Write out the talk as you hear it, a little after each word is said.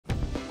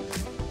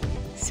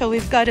So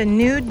we've got a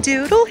new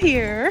doodle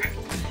here.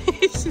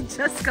 She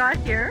just got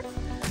here.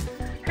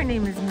 Her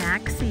name is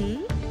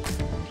Maxie.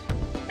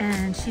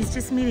 And she's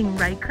just meeting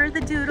Riker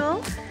the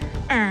doodle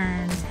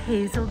and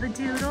Hazel the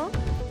doodle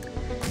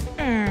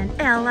and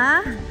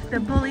Ella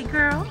the bully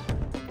girl.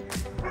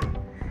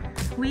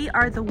 We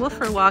are the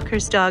Woofer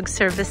Walkers Dog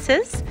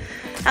Services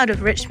out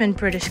of Richmond,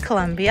 British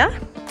Columbia,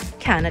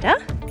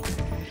 Canada.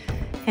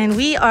 And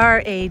we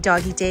are a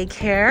doggy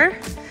daycare,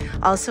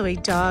 also a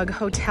dog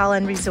hotel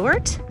and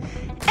resort,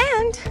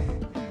 and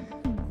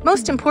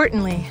most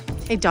importantly,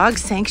 a dog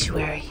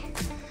sanctuary.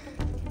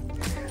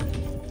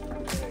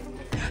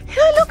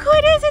 Hey, look who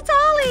it is, it's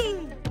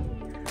Ollie!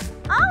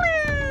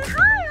 Ollie!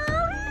 Hi,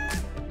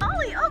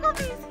 Ollie! Ollie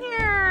Ogilvy's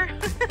here!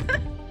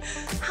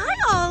 Hi,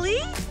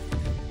 Ollie!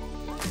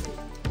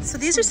 So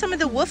these are some of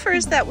the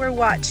woofers that we're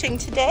watching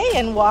today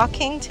and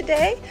walking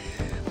today,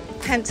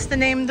 hence the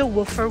name the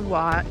Woofer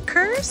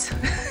Walkers.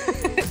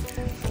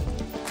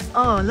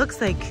 Oh, it looks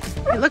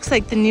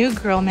like the new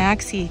girl,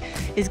 Maxie,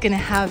 is gonna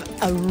have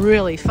a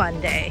really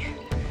fun day.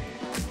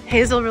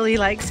 Hazel really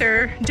likes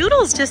her.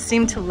 Doodles just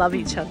seem to love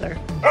each other.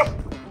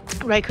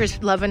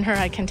 Riker's loving her,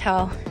 I can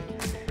tell.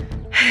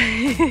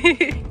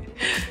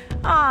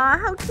 Aw,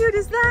 how cute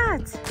is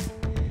that?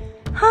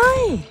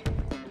 Hi.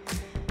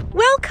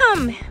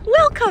 Welcome,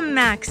 welcome,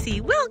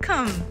 Maxie,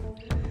 welcome.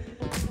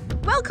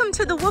 Welcome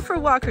to the Woofer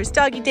Walkers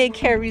Doggy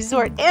Daycare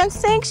Resort and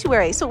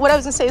Sanctuary. So what I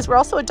was gonna say is we're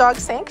also a dog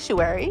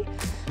sanctuary,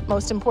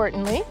 most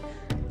importantly,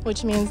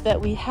 which means that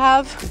we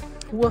have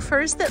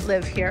woofers that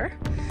live here.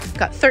 We've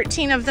got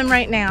 13 of them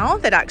right now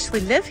that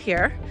actually live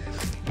here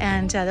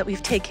and that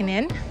we've taken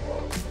in.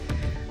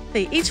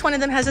 Each one of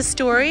them has a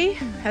story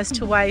as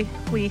to why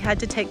we had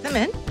to take them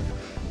in.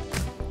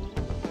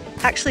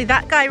 Actually,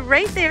 that guy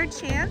right there,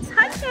 Chance.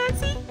 Hi,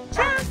 Chancey.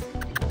 Chance.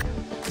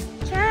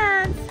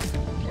 Chance.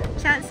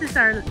 Chance is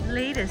our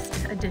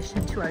latest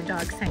addition to our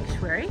dog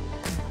sanctuary.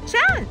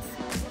 Chance!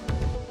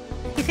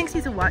 He thinks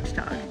he's a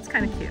watchdog. It's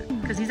kind of cute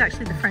because he's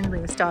actually the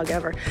friendliest dog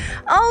ever.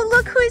 Oh,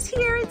 look who's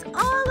here. It's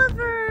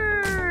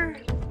Oliver.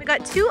 We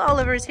got two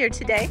Olivers here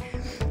today.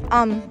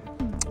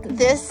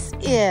 This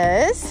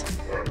is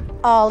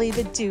Ollie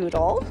the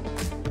doodle.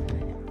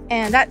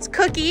 And that's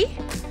Cookie.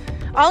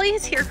 Ollie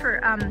is here for,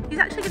 he's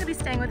actually going to be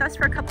staying with us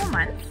for a couple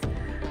months.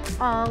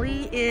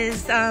 Ollie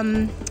is,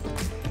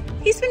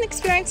 he's been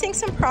experiencing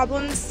some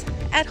problems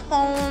at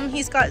home.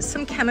 He's got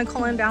some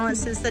chemical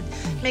imbalances that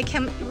make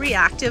him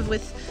reactive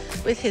with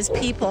his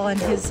people and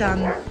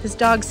his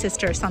dog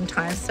sister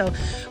sometimes. So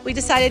we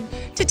decided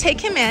to take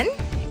him in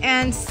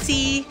and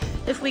see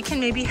if we can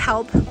maybe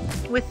help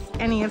with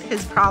any of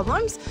his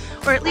problems,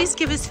 or at least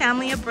give his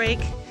family a break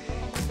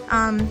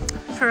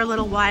for a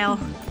little while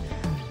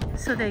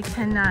so they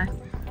can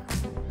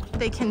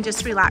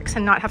just relax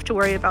and not have to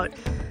worry about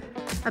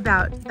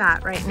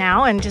that right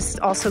now, and just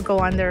also go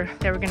on they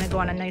were going to go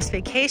on a nice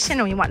vacation,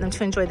 and we want them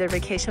to enjoy their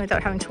vacation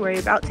without having to worry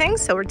about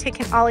things. So we're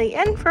taking Ollie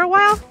in for a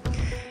while.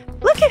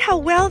 Look at how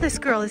well this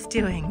girl is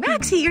doing.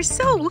 Maxie, you're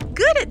so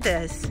good at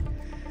this.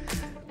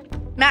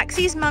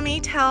 Maxie's mommy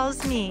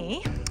tells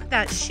me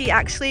that she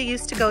actually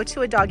used to go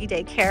to a doggy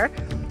daycare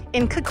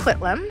in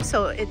Coquitlam,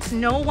 so it's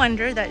no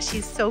wonder that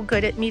she's so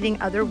good at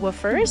meeting other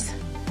woofers.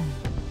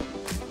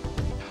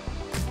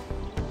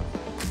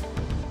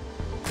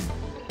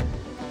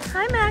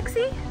 Hi,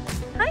 Maxie.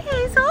 Hi,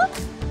 Hazel.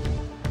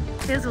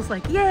 Hazel's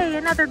like, yay,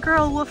 another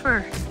girl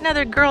woofer,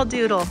 another girl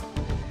doodle.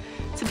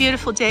 It's a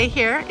beautiful day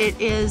here. It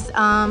is,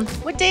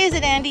 what day is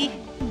it, Andy?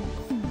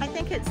 I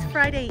think it's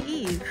Friday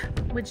Eve,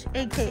 which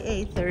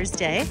AKA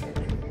Thursday.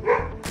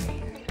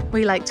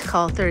 We like to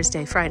call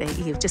Thursday Friday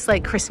Eve, just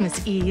like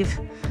Christmas Eve.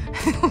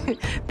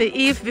 The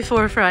eve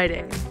before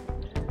Friday.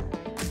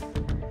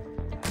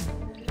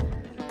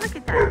 Look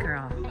at that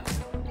girl.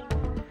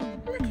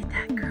 Look at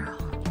that girl.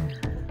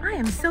 I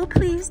am so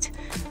pleased.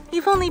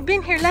 You've only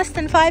been here less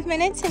than 5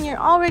 minutes and you're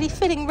already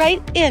fitting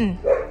right in.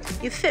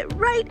 You fit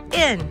right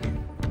in.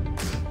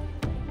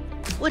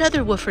 What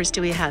other woofers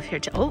do we have here?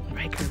 Oh,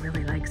 Riker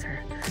really likes her.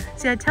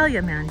 See, I tell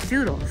you, man,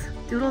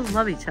 doodles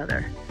love each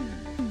other.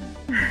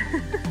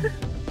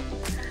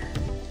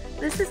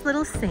 This is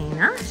little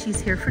Sana.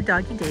 She's here for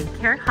doggy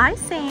daycare. Hi,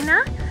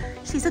 Sana.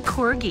 She's a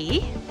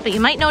corgi, but you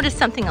might notice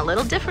something a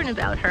little different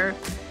about her.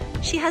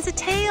 She has a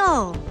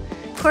tail.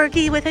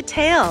 Corgi with a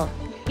tail.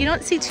 You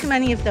don't see too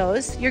many of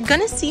those. You're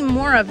gonna see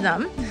more of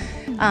them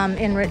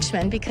in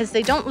Richmond because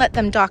they don't let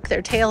them dock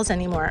their tails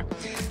anymore.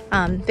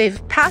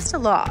 They've passed a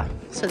law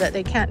so that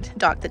they can't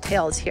dock the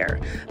tails here.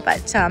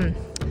 But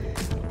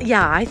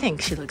yeah, I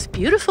think she looks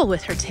beautiful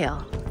with her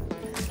tail.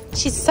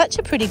 She's such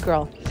a pretty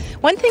girl.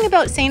 One thing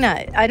about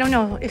Sana, I don't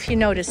know if you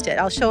noticed it.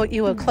 I'll show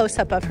you a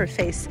close-up of her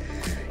face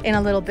in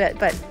a little bit,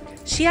 but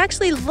she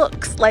actually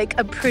looks like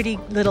a pretty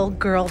little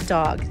girl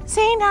dog.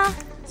 Sana,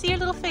 see your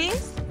little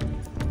face?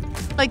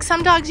 Like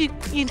some dogs, you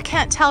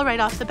can't tell right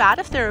off the bat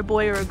if they're a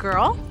boy or a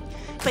girl.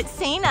 But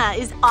Sana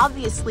is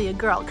obviously a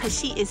girl because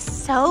she is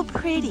so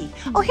pretty.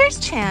 Oh, here's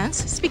Chance.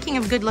 Speaking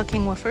of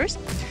good-looking woofers,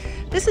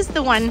 this is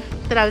the one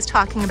that I was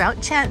talking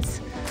about. Chance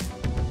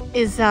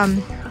is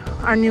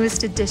our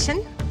newest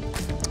addition.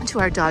 to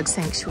our dog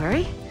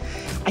sanctuary.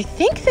 I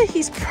think that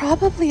he's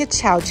probably a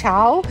Chow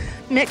Chow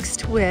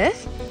mixed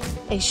with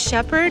a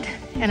shepherd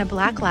and a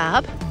black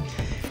lab.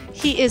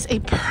 He is a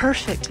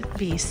perfect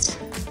beast.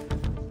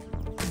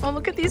 Oh,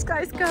 look at these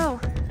guys go.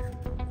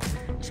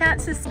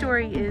 Chance's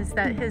story is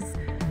that his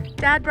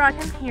dad brought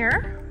him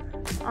here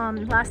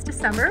last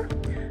December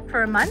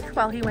for a month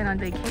while he went on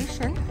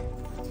vacation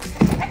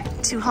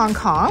to Hong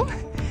Kong.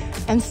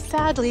 And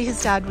sadly,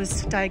 his dad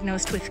was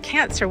diagnosed with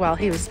cancer while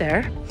he was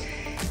there.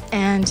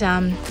 And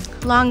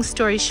long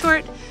story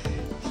short,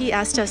 he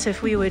asked us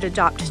if we would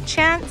adopt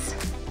Chance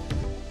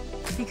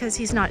because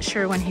he's not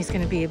sure when he's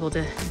going to be able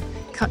to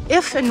come,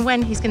 if and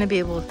when he's going to be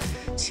able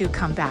to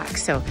come back.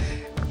 So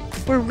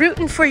we're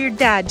rooting for your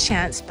dad,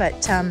 Chance, but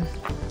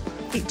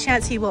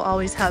Chance, he will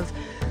always have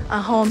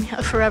a home,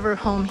 a forever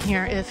home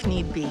here if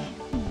need be.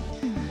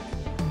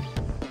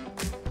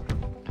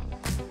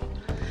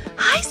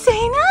 Hi,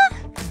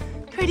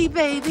 Zaina. Pretty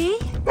baby.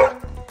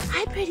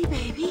 Hi, pretty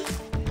baby.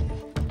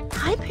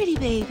 Hi, pretty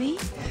baby.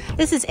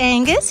 This is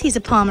Angus. He's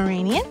a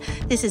Pomeranian.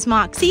 This is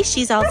Moxie.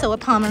 She's also a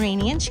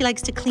Pomeranian. She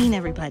likes to clean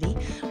everybody.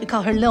 We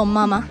call her Lil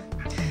Mama.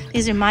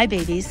 These are my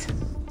babies.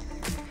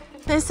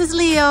 This is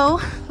Leo.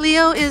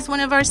 Leo is one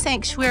of our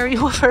sanctuary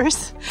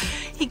woofers.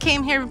 He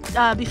came here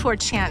before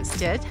Chance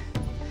did.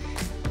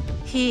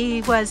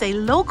 He was a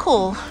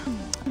local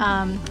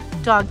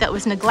dog that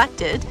was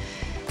neglected,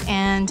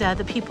 and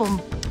the people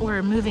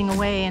were moving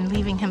away and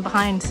leaving him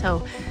behind.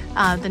 So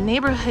the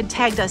neighborhood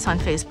tagged us on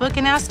Facebook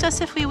and asked us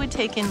if we would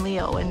take in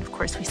Leo, and of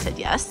course we said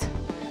yes.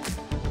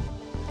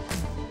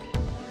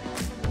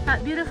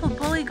 That beautiful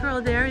bully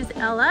girl there is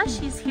Ella.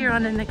 She's here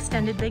on an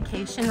extended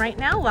vacation right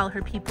now while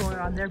her people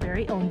are on their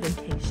very own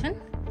vacation.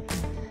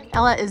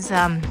 Ella is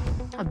a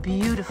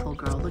beautiful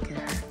girl. Look at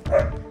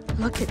her.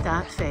 Look at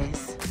that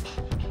face.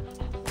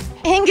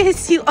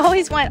 Angus, you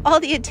always want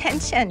all the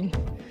attention.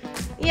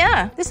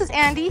 Yeah, this is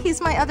Andy. He's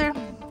my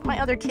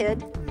other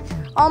kid.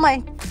 All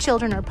my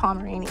children are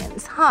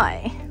Pomeranians.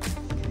 Hi.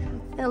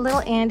 And a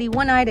little Andy,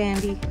 one-eyed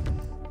Andy.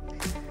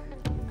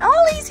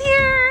 Ollie's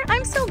here.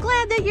 I'm so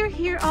glad that you're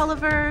here,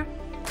 Oliver.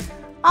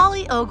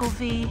 Ollie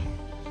Ogilvy.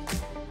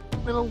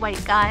 Little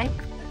white guy.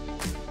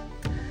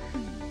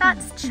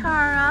 That's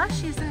Chara.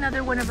 She's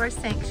another one of our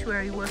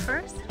sanctuary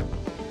woofers.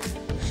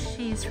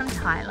 She's from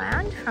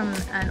Thailand, from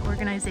an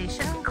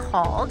organization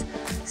called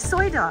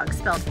Soy Dog,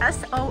 spelled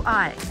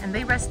S-O-I. And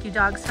they rescue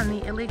dogs from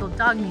the illegal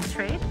dog meat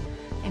trade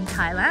in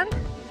Thailand.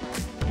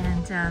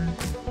 And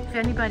if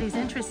anybody's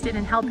interested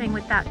in helping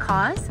with that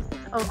cause.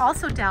 Oh,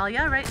 also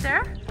Dahlia right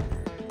there.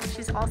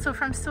 She's also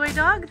from Soy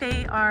Dog.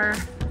 They are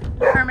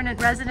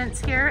permanent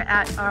residents here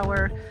at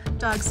our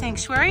dog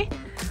sanctuary.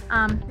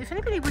 If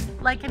anybody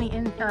would like any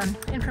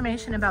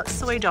information about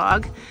Soy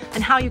Dog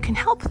and how you can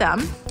help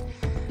them,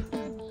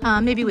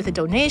 maybe with a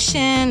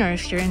donation, or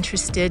if you're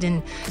interested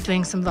in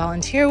doing some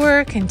volunteer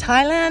work in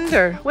Thailand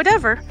or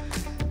whatever,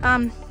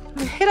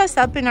 hit us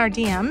up in our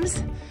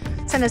DMs,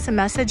 send us a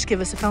message,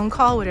 give us a phone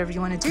call, whatever you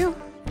want to do,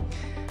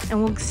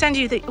 and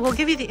we'll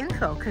give you the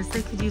info because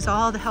they could use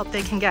all the help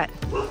they can get.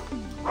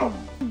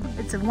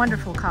 It's a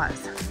wonderful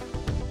cause.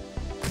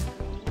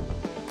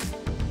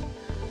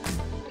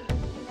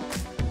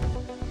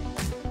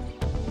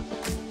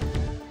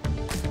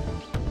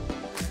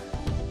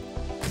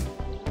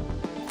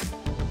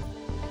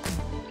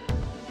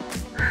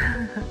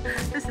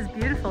 This is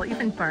beautiful.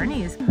 Even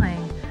Barney is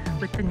playing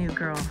with the new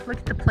girl. Look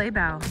at the play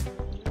bow.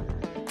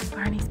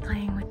 Barney's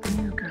playing with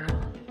the new girl.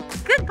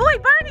 Good boy,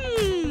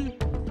 Barney!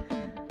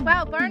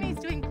 Wow, Barney's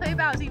doing play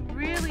bows. He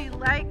really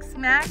likes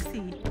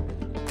Maxie.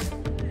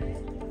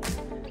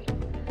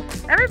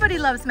 Everybody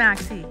loves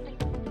Maxie.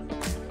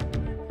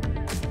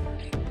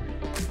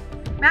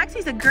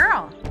 Maxie's a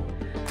girl.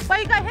 Why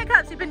you got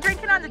hiccups? You been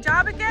drinking on the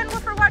job again,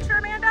 Woofer Watcher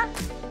Amanda?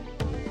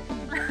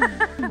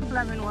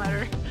 Lemon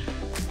water.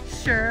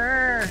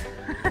 Sure.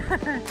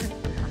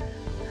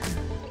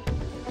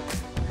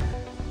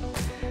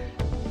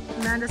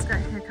 Amanda's got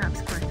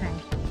hiccups, poor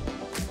thing.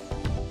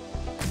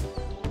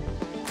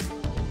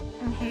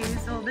 And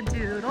Hazel the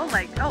doodle,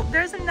 like, oh,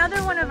 there's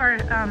another one of our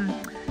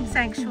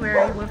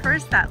sanctuary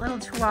woofers, that little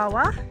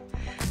chihuahua.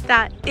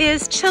 That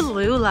is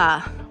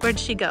Cholula. Where'd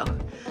she go?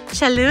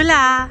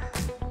 Cholula.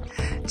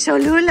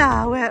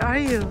 Cholula, where are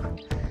you?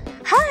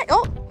 Hi.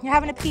 Oh, you're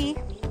having a pee.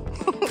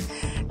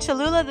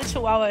 Cholula the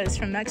Chihuahua is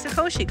from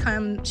Mexico. She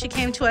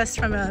came to us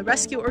from a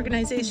rescue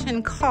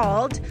organization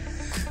called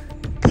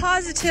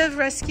Positive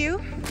Rescue.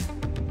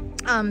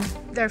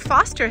 Their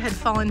foster had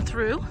fallen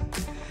through,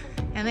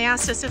 and they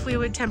asked us if we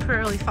would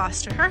temporarily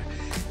foster her,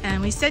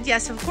 and we said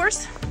yes, of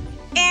course.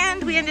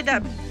 And we ended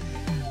up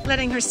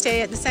letting her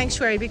stay at the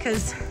sanctuary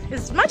because,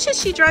 as much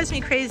as she drives me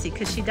crazy,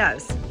 because she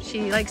does,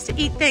 she likes to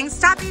eat things.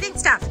 Stop eating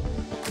stuff,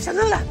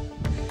 Cholula.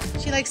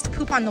 She likes to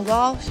poop on the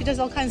wall. She does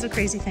all kinds of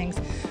crazy things.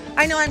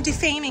 I know I'm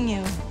defaming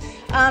you,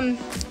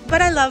 but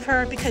I love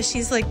her because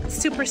she's like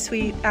super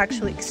sweet,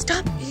 actually.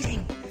 Stop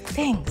eating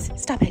things,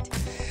 stop it.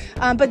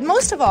 But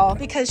most of all,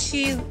 because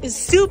she is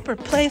super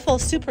playful,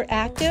 super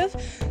active.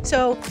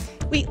 So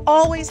we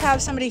always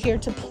have somebody here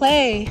to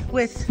play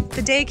with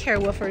the daycare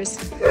woofers.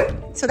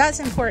 So that's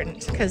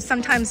important because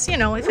sometimes, you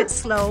know, if it's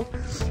slow,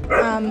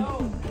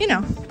 you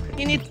know,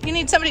 you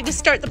need somebody to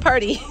start the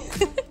party.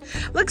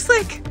 Looks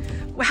like,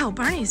 wow,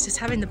 Barney's just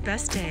having the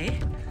best day.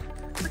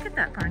 Look at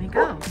that Barney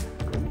go.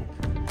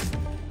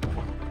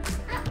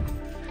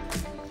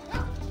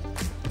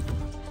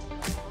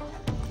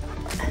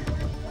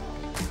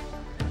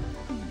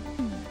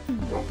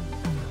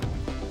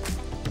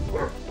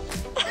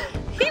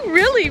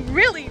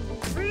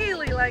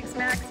 Really likes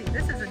Maxie.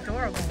 This is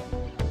adorable.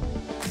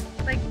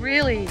 Like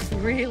really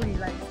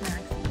likes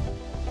Maxie.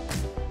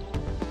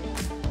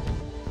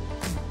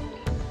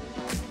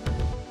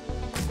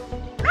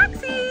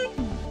 Maxie!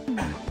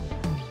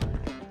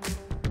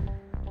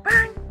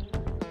 Burn!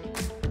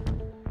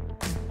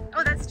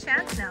 Oh, that's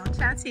Chance now.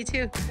 Chancey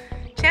too.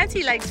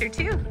 Chancey likes her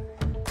too.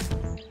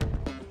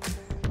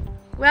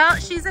 Well,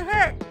 she's a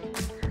hit.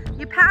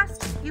 You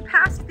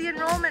passed the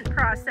enrollment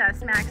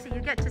process, Maxie.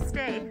 You get to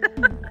stay.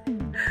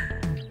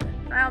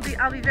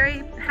 I'll be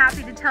very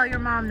happy to tell your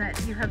mom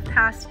that you have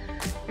passed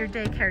your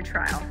daycare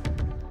trial.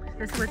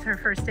 This was her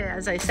first day,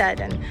 as I said,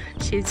 and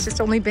she's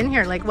just only been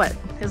here like what,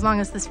 as long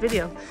as this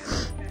video.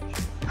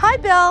 Hi,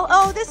 Bill.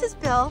 Oh, this is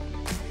Bill.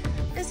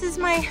 This is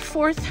my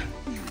 4th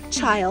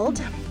child.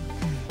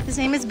 His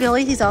name is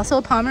Billy. He's also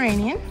a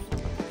Pomeranian.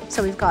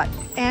 So we've got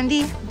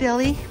Andy,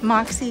 Billy,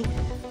 Moxie,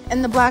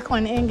 and the black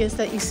one, Angus,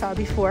 that you saw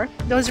before.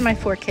 Those are my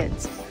 4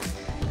 kids.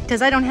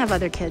 Because I don't have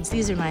other kids.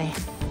 These are my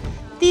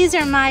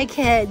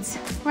kids,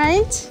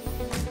 right?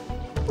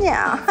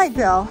 Yeah, hi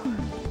Bill.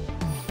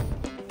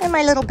 And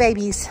my little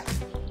babies.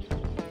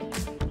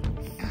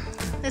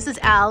 This is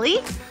Allie.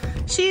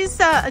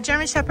 She's a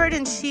German Shepherd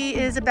and she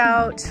is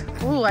about,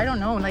 oh, I don't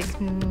know, like,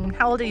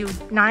 how old are you?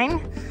 9?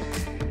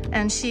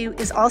 And she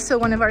is also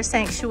one of our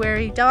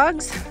sanctuary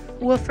dogs,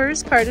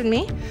 woofers, pardon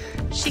me.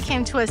 She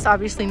came to us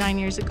obviously 9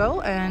 years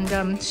ago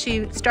and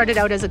she started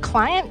out as a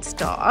client's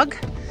dog,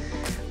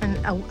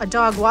 a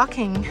dog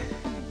walking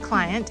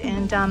client,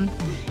 and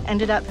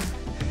ended up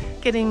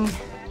getting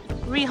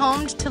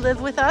rehomed to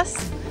live with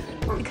us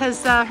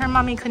because her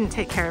mommy couldn't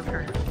take care of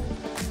her.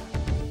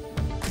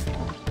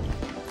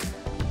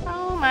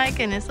 Oh my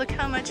goodness, look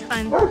how much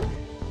fun.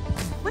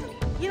 What,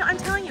 you know, I'm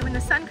telling you, when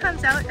the sun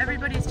comes out,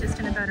 everybody's just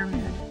in a better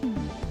mood,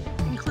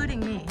 including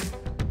me.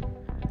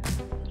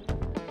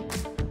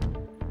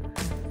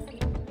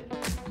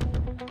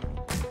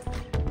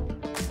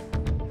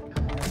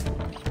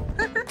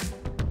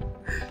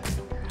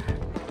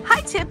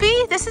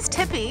 Tippy, this is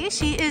Tippy.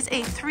 She is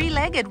a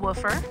 3-legged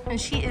woofer and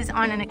she is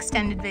on an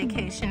extended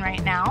vacation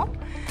right now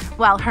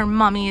while her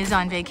mommy is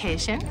on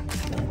vacation.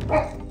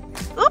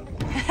 Oop.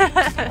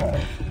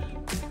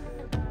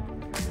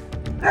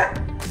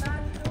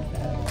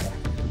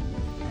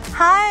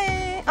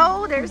 Hi.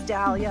 Oh, there's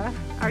Dahlia,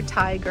 our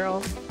Thai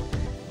girl.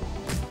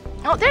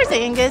 Oh, there's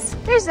Angus.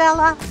 There's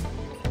Ella.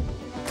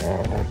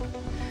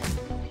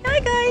 Hi,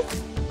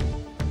 guys.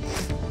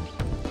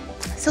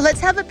 So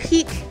let's have a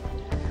peek.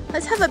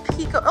 Let's have a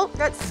peek. Oh,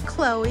 that's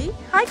Chloe.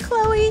 Hi,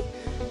 Chloe.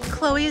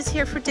 Chloe is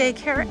here for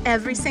daycare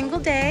every single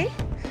day.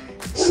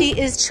 She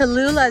is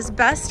Cholula's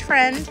best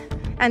friend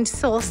and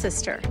soul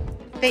sister.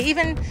 They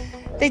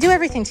do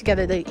everything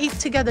together. They eat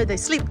together, they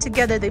sleep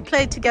together, they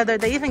play together,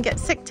 they even get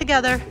sick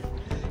together.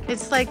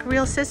 It's like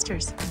real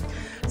sisters.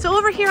 So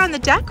over here on the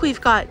deck, we've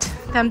got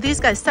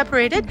these guys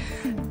separated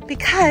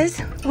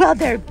because, well,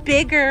 they're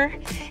bigger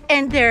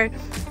and they're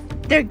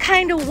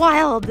kind of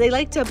wild. They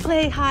like to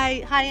play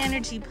high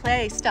energy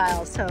play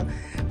style. So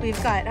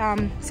we've got,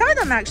 some of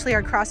them actually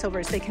are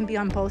crossovers. They can be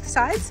on both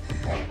sides.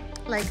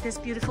 Like this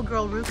beautiful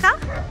girl, Ruka.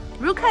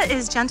 Ruka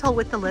is gentle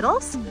with the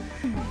littles.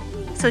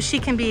 So she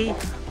can be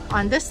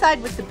on this side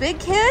with the big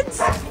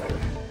kids,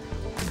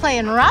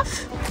 playing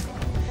rough.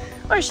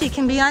 Or she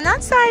can be on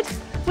that side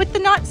with the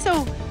not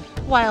so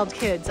wild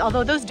kids.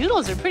 Although those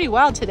doodles are pretty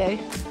wild today.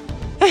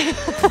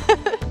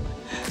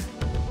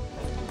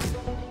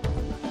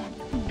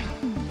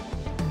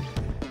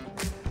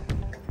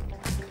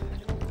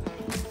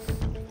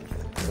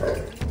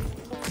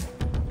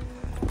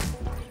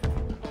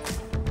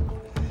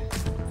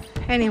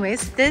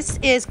 Anyways, this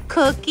is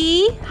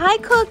Cookie. Hi,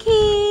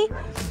 Cookie.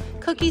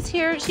 Cookie's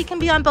here. She can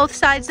be on both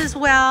sides as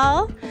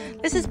well.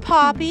 This is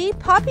Poppy.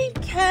 Poppy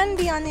can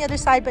be on the other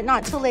side, but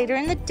not till later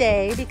in the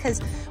day because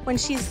when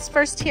she's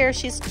first here,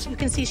 you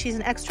can see she's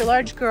an extra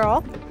large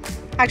girl,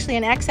 actually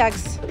an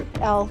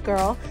XXL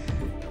girl.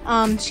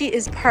 She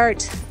is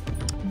part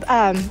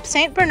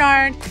Saint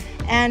Bernard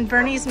and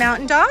Bernese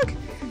Mountain Dog,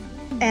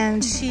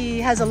 and she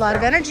has a lot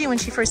of energy when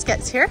she first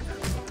gets here.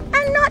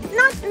 And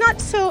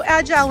not so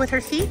agile with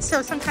her feet,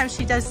 so sometimes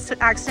she does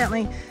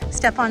accidentally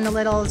step on the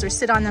littles or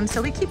sit on them.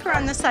 So we keep her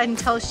on this side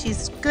until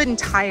she's good and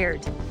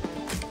tired.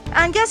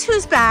 And guess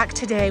who's back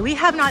today? We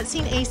have not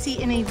seen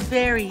AC in a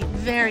very,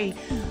 very,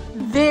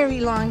 very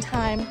long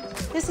time.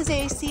 This is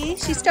AC.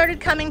 She started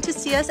coming to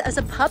see us as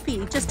a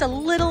puppy, just a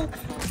little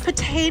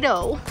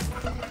potato,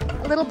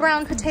 a little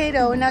brown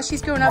potato, and now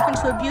she's grown up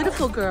into a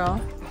beautiful girl.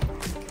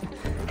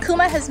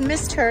 Kuma has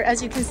missed her,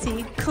 as you can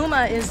see.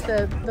 Kuma is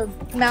the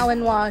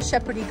Malinois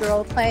shepherdy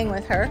girl playing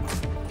with her.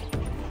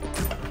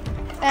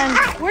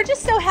 And we're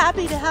just so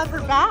happy to have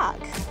her back.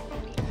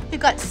 We've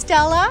got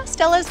Stella.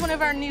 Stella's one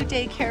of our new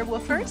daycare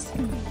woofers.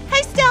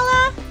 Hi,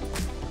 Stella.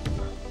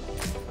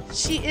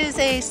 She is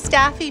a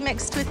staffy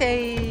mixed with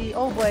a,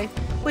 oh boy,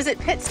 was it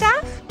pit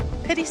staff?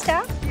 Pitty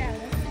staff? Yeah.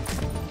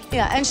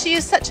 Yeah, and she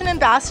is such an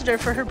ambassador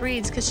for her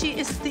breeds because she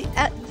is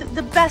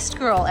the best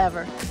girl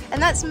ever.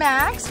 And that's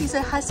Max. He's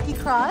a husky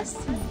cross.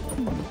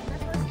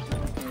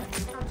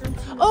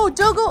 Oh,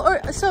 Dogo,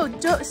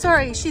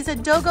 sorry, she's a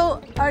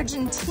Dogo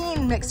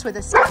Argentine mixed with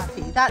a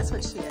Staffy. That's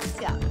what she is,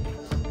 yeah.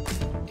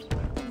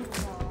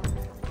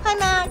 Hi,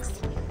 Max.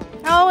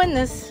 Oh, and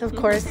this, of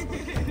course,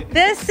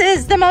 this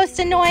is the most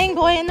annoying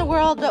boy in the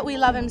world, but we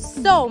love him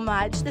so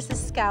much. This is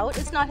Scout.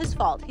 It's not his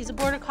fault. He's a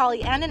Border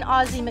Collie and an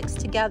Aussie mixed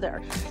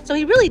together. So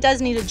he really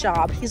does need a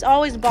job. He's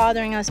always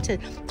bothering us to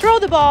throw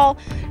the ball.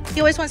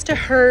 He always wants to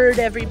herd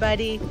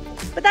everybody.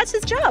 But that's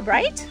his job,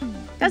 right?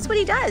 That's what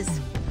he does.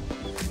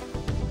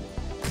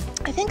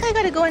 I think I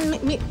gotta go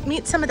and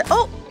meet some of the,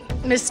 oh,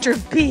 Mr.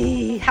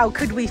 B. How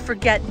could we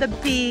forget the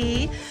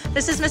B?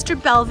 This is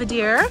Mr.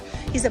 Belvedere.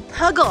 He's a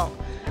Puggle,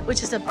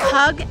 which is a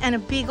pug and a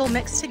beagle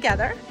mixed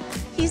together.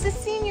 He's a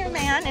senior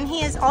man, and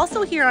he is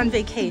also here on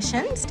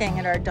vacation, staying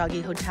at our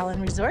doggy hotel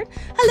and resort.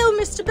 Hello,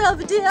 Mr.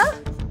 Belvedere.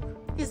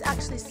 He's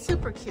actually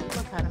super cute.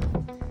 Look at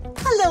him.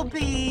 Hello,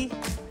 B.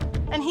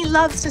 And he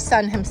loves to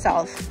sun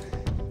himself.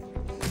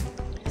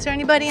 Is there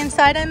anybody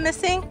inside I'm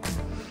missing?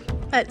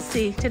 Let's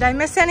see. Did I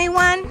miss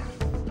anyone?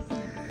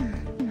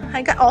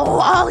 I got, oh,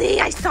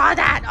 Ollie, I saw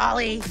that,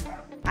 Ollie.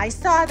 I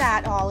saw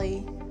that,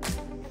 Ollie.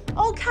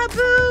 Oh,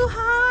 Kaboo,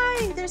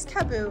 hi. There's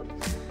Kaboo.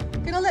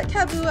 I'm gonna let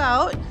Kaboo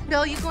out.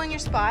 Bill, you go in your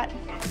spot.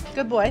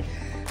 Good boy.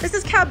 This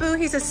is Kaboo.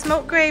 He's a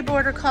smoke gray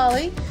Border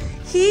Collie.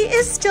 He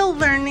is still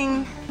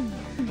learning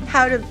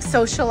how to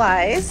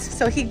socialize.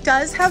 So he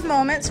does have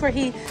moments where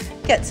he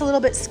gets a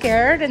little bit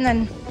scared and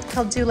then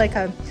he'll do like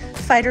a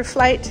fight or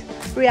flight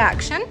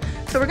reaction.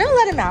 So we're gonna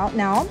let him out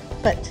now,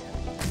 but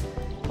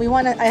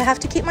I have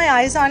to keep my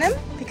eyes on him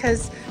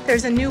because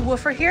there's a new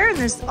woofer here and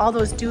there's all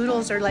those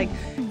doodles are like,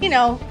 you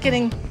know,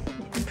 getting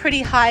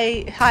pretty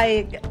high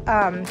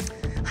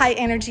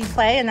energy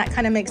play, and that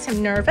kind of makes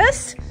him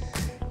nervous.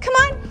 Come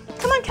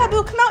on,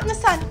 Kaboo, come out in the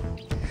sun.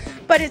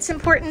 But it's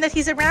important that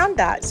he's around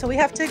that, so we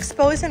have to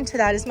expose him to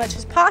that as much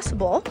as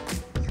possible.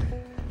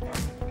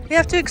 We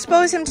have to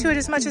expose him to it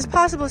as much as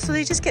possible so that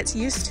he just gets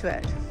used to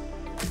it.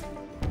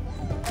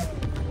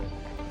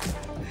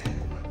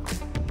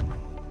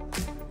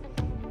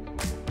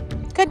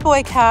 Good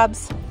boy,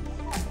 Cabs.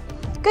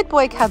 Good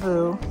boy,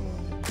 Kaboo.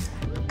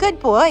 Good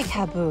boy,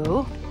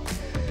 Kaboo.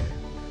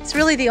 It's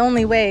really the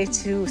only way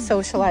to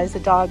socialize a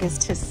dog is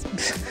to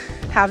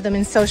have them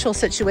in social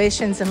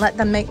situations and let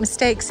them make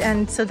mistakes,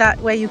 and so that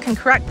way you can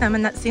correct them,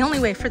 and that's the only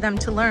way for them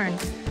to learn.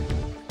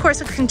 Of course,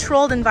 a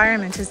controlled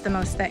environment is the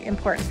most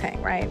important thing,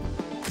 right?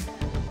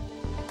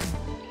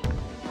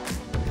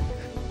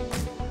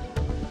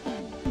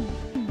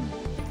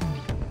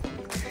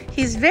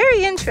 He's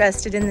very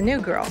interested in the new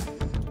girl.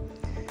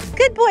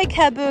 Good boy,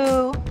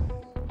 Kaboo.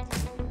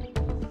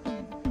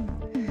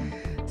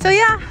 So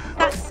yeah,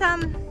 that's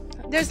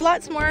there's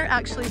lots more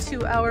actually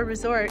to our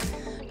resort,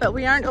 but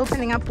we aren't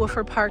opening up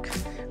Woofer Park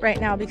right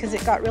now because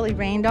it got really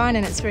rained on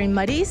and it's very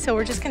muddy. So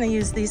we're just going to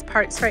use these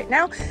parts right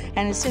now,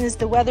 and as soon as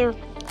the weather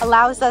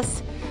allows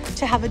us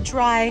to have a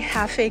dry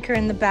half acre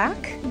in the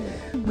back,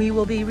 we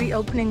will be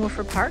reopening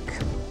Woofer Park.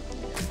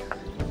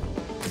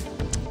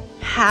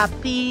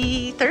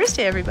 Happy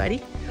Thursday,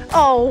 everybody.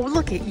 Oh,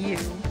 look at you.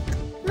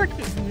 Look at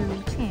you,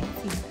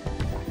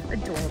 Chansey.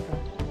 Adorable.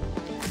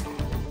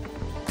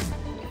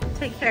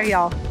 Take care,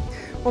 y'all.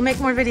 We'll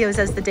make more videos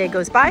as the day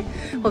goes by.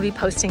 We'll be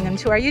posting them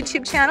to our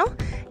YouTube channel.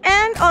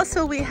 And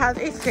also we have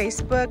a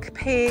Facebook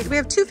page. We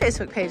have two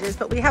Facebook pages,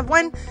 but we have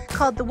one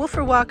called the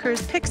Woofer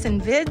Walkers Pics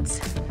and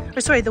Vids. Or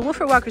sorry, the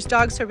Woofer Walkers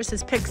Dog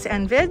Services Pics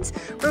and Vids,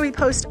 where we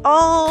post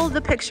all the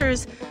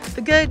pictures,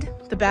 the good,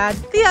 the bad,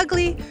 the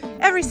ugly,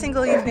 every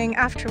single evening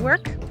after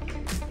work,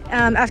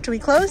 after we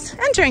close,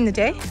 and during the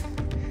day,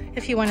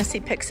 if you want to see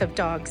pics of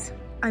dogs.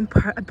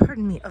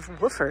 Pardon me, of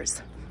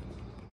woofers.